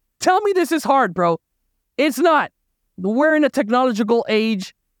 But tell me this is hard, bro. It's not. We're in a technological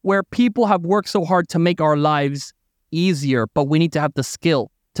age where people have worked so hard to make our lives easier, but we need to have the skill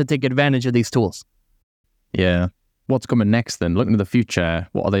to take advantage of these tools. Yeah. What's coming next then? Looking to the future,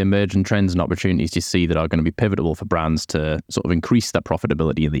 what are the emerging trends and opportunities you see that are going to be pivotal for brands to sort of increase their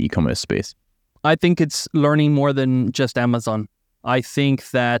profitability in the e-commerce space? I think it's learning more than just Amazon. I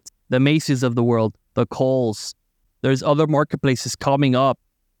think that the Macy's of the world, the Kohl's, there's other marketplaces coming up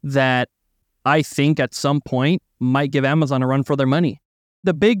that I think at some point might give Amazon a run for their money.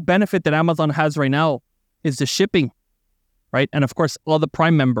 The big benefit that Amazon has right now is the shipping, right? And of course, all the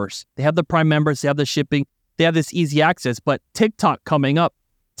Prime members. They have the Prime members, they have the shipping, they have this easy access. But TikTok coming up,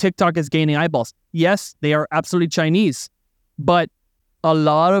 TikTok is gaining eyeballs. Yes, they are absolutely Chinese, but a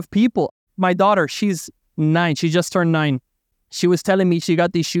lot of people, my daughter, she's 9, she just turned 9. She was telling me she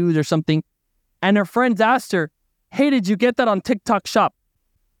got these shoes or something, and her friends asked her, hey, did you get that on TikTok Shop?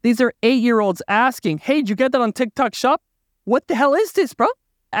 These are 8-year-olds asking, hey, did you get that on TikTok Shop? What the hell is this, bro?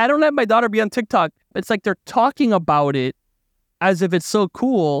 I don't let my daughter be on TikTok. It's like they're talking about it as if it's so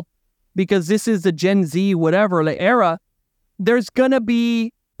cool because this is the Gen Z, whatever, era. There's going to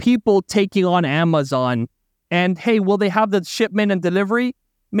be people taking on Amazon. And hey, will they have the shipment and delivery?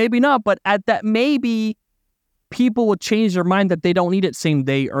 Maybe not. But at that, maybe people will change their mind that they don't need it same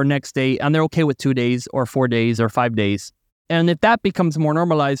day or next day. And they're okay with 2 days or 4 days or 5 days. And if that becomes more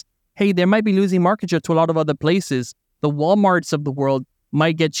normalized, hey, they might be losing market share to a lot of other places. The Walmarts of the world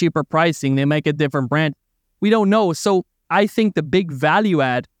might get cheaper pricing. They might get different brand. We don't know. So I think the big value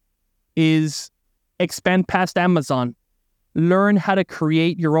add is expand past Amazon. Learn how to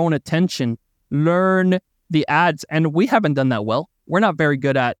create your own attention. Learn the ads. And we haven't done that well. We're not very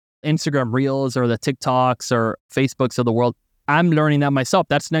good at Instagram Reels or the TikToks or Facebooks of the world. I'm learning that myself.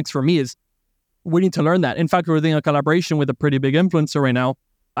 That's next for me is we need to learn that. In fact, we're doing a collaboration with a pretty big influencer right now.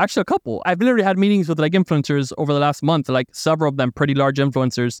 Actually, a couple. I've literally had meetings with influencers over the last month, several of them pretty large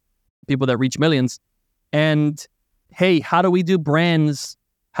influencers, people that reach millions. And hey, how do we do brands?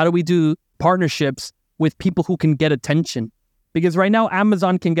 How do we do partnerships with people who can get attention? Because right now,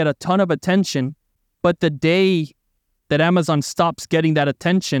 Amazon can get a ton of attention, but the day that Amazon stops getting that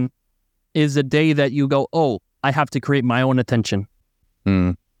attention is the day that you go, oh, I have to create my own attention.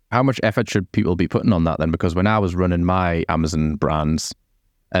 How much effort should people be putting on that then? Because when I was running my Amazon brands,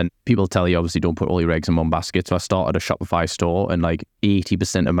 and people tell you, obviously, don't put all your eggs in one basket. So I started a Shopify store and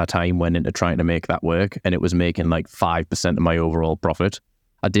 80% of my time went into trying to make that work. And it was making 5% of my overall profit.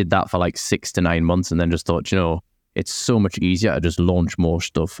 I did that for 6 to 9 months and then just thought, it's so much easier to just launch more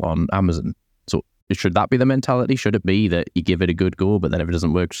stuff on Amazon. So should that be the mentality? Should it be that you give it a good go, but then if it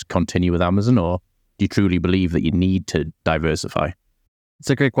doesn't work, just continue with Amazon? Or do you truly believe that you need to diversify? It's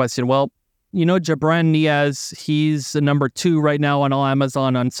a great question. Well, Jabran Niaz, he's the number 2 right now on all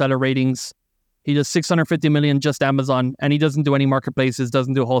Amazon on seller ratings. He does 650 million just Amazon, and he doesn't do any marketplaces,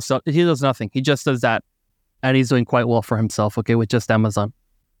 doesn't do wholesale. He does nothing. He just does that. And he's doing quite well for himself, okay, with just Amazon.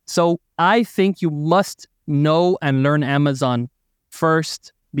 So I think you must know and learn Amazon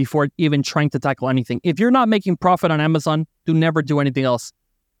first before even trying to tackle anything. If you're not making profit on Amazon, do never do anything else.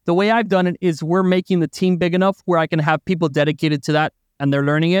 The way I've done it is we're making the team big enough where I can have people dedicated to that and they're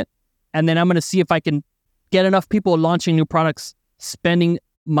learning it. And then I'm going to see if I can get enough people launching new products, spending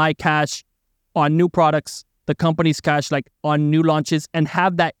my cash on new products, the company's cash on new launches, and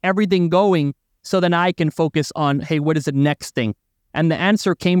have that everything going so then I can focus on, hey, what is the next thing? And the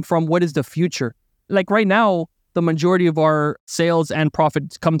answer came from what is the future? like right now, the majority of our sales and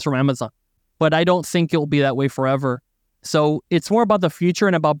profit comes from Amazon, but I don't think it'll be that way forever. So it's more about the future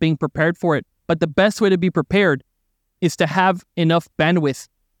and about being prepared for it. But the best way to be prepared is to have enough bandwidth,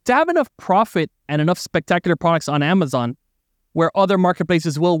 to have enough profit and enough spectacular products on Amazon where other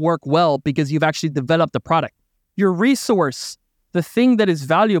marketplaces will work well because you've actually developed the product. Your resource, the thing that is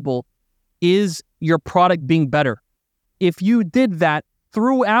valuable, is your product being better. If you did that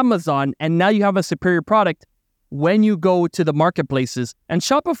through Amazon and now you have a superior product, when you go to the marketplaces, and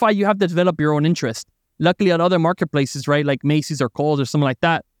Shopify, you have to develop your own interest. Luckily, on other marketplaces, right, like Macy's or Kohl's or something like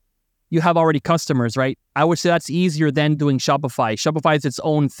that, you have already customers, right? I would say that's easier than doing Shopify. Shopify is its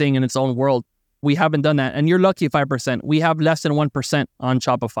own thing in its own world. We haven't done that. And you're lucky 5%. We have less than 1% on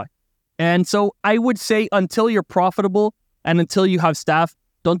Shopify. And so I would say until you're profitable and until you have staff,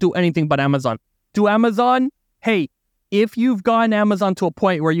 don't do anything but Amazon. Do Amazon, hey, if you've gotten Amazon to a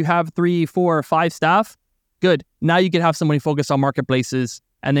point where you have 3, 4, 5 staff, good. Now you can have somebody focus on marketplaces.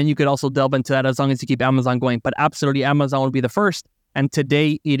 And then you could also delve into that as long as you keep Amazon going. But absolutely, Amazon will be the first. And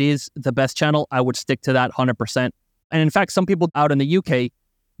today, it is the best channel. I would stick to that 100%. And in fact, some people out in the UK,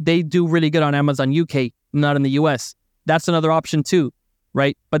 they do really good on Amazon UK, not in the US. That's another option too,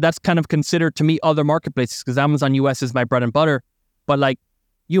 right? But that's kind of considered to me other marketplaces because Amazon US is my bread and butter. But like,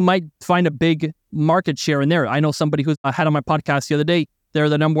 you might find a big market share in there. I know somebody who I had on my podcast the other day. They're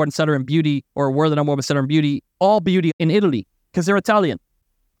the number one seller in beauty, or were the number one seller in beauty, all beauty in Italy, because they're Italian.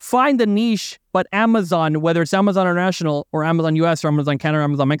 Find the niche, but Amazon, whether it's Amazon International or Amazon US or Amazon Canada or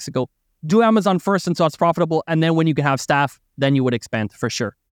Amazon Mexico, do Amazon first until it's profitable. And then when you can have staff, then you would expand for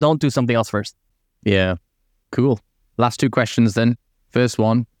sure. Don't do something else first. Yeah, cool. Last 2 questions then. First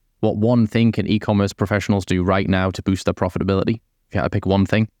one, what one thing can e-commerce professionals do right now to boost their profitability? If you had to pick one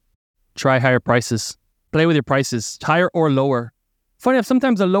thing. Try higher prices. Play with your prices, higher or lower. Funny enough,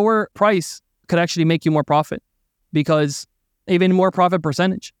 sometimes a lower price could actually make you more profit because even more profit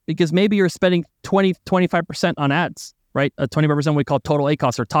percentage, because maybe you're spending 20, 25% on ads, right? 25% we call total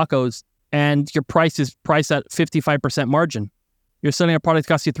ACOS or tacos, and your price is priced at 55% margin. You're selling a product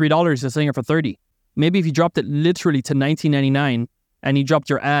that costs you $3, you're selling it for $30. Maybe if you dropped it literally to $19.99 and you dropped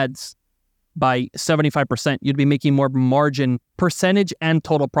your ads by 75%, you'd be making more margin percentage and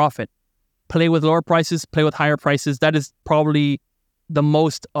total profit. Play with lower prices, play with higher prices. That is probably the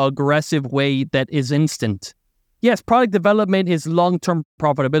most aggressive way that is instant. Yes, product development is long-term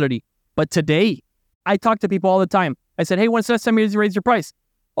profitability. But today, I talk to people all the time. I said, hey, when's the last time you raised your price?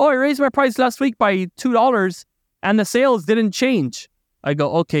 Oh, I raised my price last week by $2 and the sales didn't change. I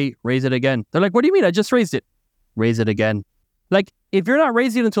go, okay, raise it again. They're like, what do you mean? I just raised it. Raise it again. Like, if you're not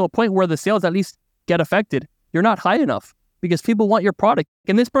raising it until a point where the sales at least get affected, you're not high enough because people want your product.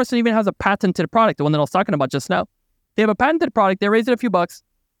 And this person even has a patented product, the one that I was talking about just now. They have a patented product. They raised it a few bucks.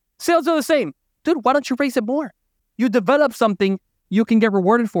 Sales are the same. Dude, why don't you raise it more? You develop something, you can get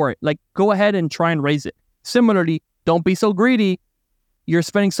rewarded for it. Like, go ahead and try and raise it. Similarly, don't be so greedy. You're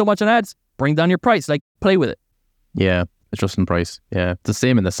spending so much on ads. Bring down your price. Like, play with it. Yeah, adjusting price. Yeah, it's the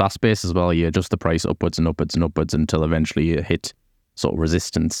same in the SaaS space as well. You adjust the price upwards and upwards and upwards until eventually you hit sort of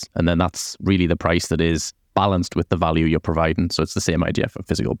resistance. And then that's really the price that is balanced with the value you're providing. So it's the same idea for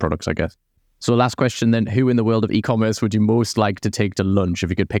physical products, I guess. So last question then, who in the world of e-commerce would you most like to take to lunch? If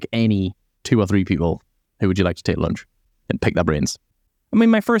you could pick any 2 or 3 people, who would you like to take lunch and pick their brains? I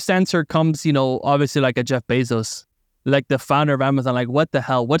mean, my first answer comes, obviously like a Jeff Bezos, like the founder of Amazon. Like, what the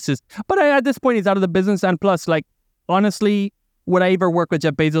hell? What's this? But at this point, he's out of the business. And plus, like, honestly, would I ever work with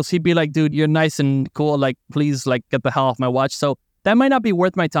Jeff Bezos? He'd be like, dude, you're nice and cool. Like, please, like, get the hell off my watch. So that might not be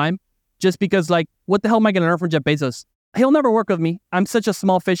worth my time just because, like, what the hell am I going to learn from Jeff Bezos? He'll never work with me. I'm such a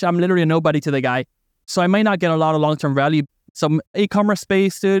small fish. I'm literally a nobody to the guy. So I might not get a lot of long-term value. Some e-commerce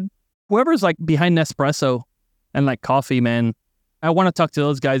space, dude. Whoever's like behind Nespresso and like coffee, man, I want to talk to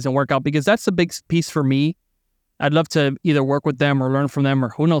those guys and work out because that's a big piece for me. I'd love to either work with them or learn from them or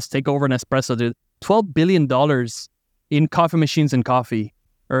who knows, take over Nespresso, dude. $12 billion in coffee machines and coffee,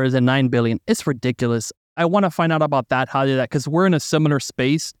 or is it $9 billion? It's ridiculous. I want to find out about that, how they do that, because we're in a similar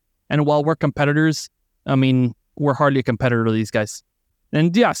space. And while we're competitors, I mean, we're hardly a competitor to these guys.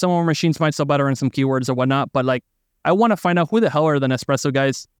 And yeah, some of our machines might sell better in some keywords or whatnot, but like, I want to find out who the hell are the Nespresso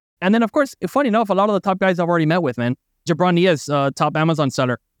guys. And then, of course, funny enough, a lot of the top guys I've already met with, man. Jabron Diaz, top Amazon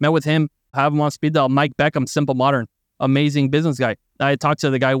seller, met with him, have him on speed dial. Mike Beckham, Simple Modern, amazing business guy. I talked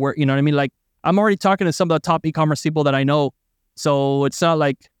to the guy where, you know what I mean? Like, I'm already talking to some of the top e-commerce people that I know. So it's not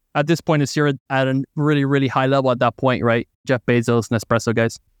like at this point, it's you're at a really, really high level at that point, right? Jeff Bezos, Nespresso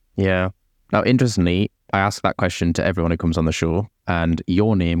guys. Yeah. Now, interestingly, I asked that question to everyone who comes on the show, and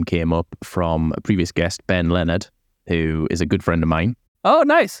your name came up from a previous guest, Ben Leonard, who is a good friend of mine. Oh,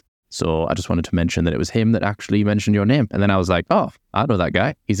 nice. So I just wanted to mention that it was him that actually mentioned your name. And then I was like, oh, I know that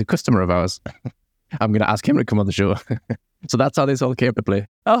guy. He's a customer of ours. I'm going to ask him to come on the show. So that's how this all came to play.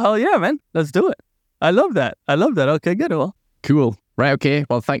 Oh, hell yeah, man. Let's do it. I love that. Okay, good. Well, cool. Right, okay.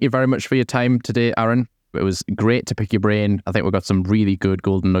 Well, thank you very much for your time today, Aaron. It was great to pick your brain. I think we got some really good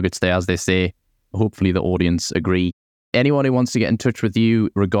golden nuggets there, as they say. Hopefully the audience agree. Anyone who wants to get in touch with you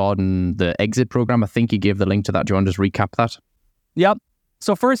regarding the exit program, I think you gave the link to that. Do you want to just recap that? Yep.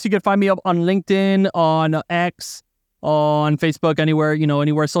 So first, you can find me up on LinkedIn, on X, on Facebook,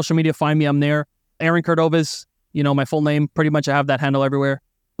 anywhere social media, find me. I'm there. Aaron Cordovez, my full name. Pretty much I have that handle everywhere.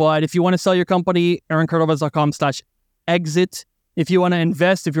 But if you want to sell your company, aaroncordovez.com/exit. If you want to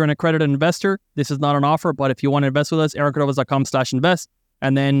invest, if you're an accredited investor, this is not an offer, but if you want to invest with us, aaroncordovez.com/invest.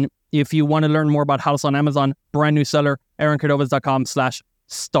 And then if you want to learn more about how to sell on Amazon, brand new seller,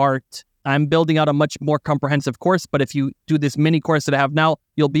 aaroncordovez.com/start. I'm building out a much more comprehensive course, but if you do this mini course that I have now,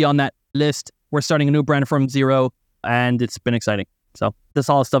 you'll be on that list. We're starting a new brand from zero, and it's been exciting. So that's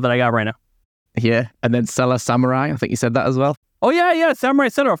all the stuff that I got right now. Yeah, and then Seller Samurai, I think you said that as well. Oh, yeah, Samurai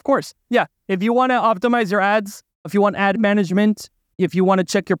Seller, of course. Yeah, if you want to optimize your ads, if you want ad management, if you want to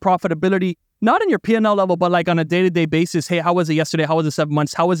check your profitability, not in your P&L level, but like on a day-to-day basis. Hey, how was it yesterday? How was it 7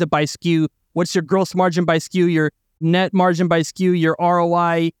 months? How was it by SKU? What's your gross margin by SKU, your net margin by SKU, your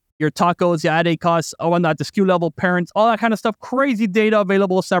ROI, your tacos, your ad aid costs, the SKU level, parents, all that kind of stuff. Crazy data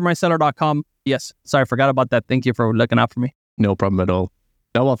available, samuraiseller.com. Yes, sorry, I forgot about that. Thank you for looking out for me. No problem at all.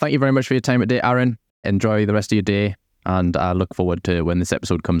 No, well, thank you very much for your time today, Aaron. Enjoy the rest of your day. And I look forward to when this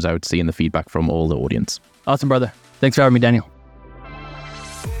episode comes out, seeing the feedback from all the audience. Awesome, brother. Thanks for having me, Daniel.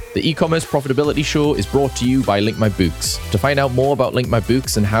 The e-commerce profitability show is brought to you by Link My Books. To find out more about Link My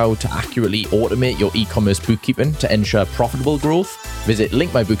Books and how to accurately automate your e-commerce bookkeeping to ensure profitable growth, visit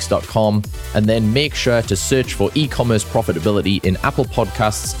linkmybooks.com and then make sure to search for e-commerce profitability in Apple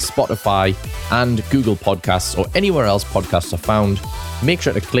Podcasts, Spotify, and Google Podcasts, or anywhere else podcasts are found. Make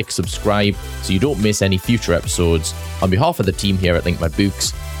sure to click subscribe so you don't miss any future episodes. On behalf of the team here at Link My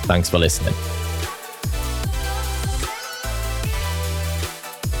Books, thanks for listening.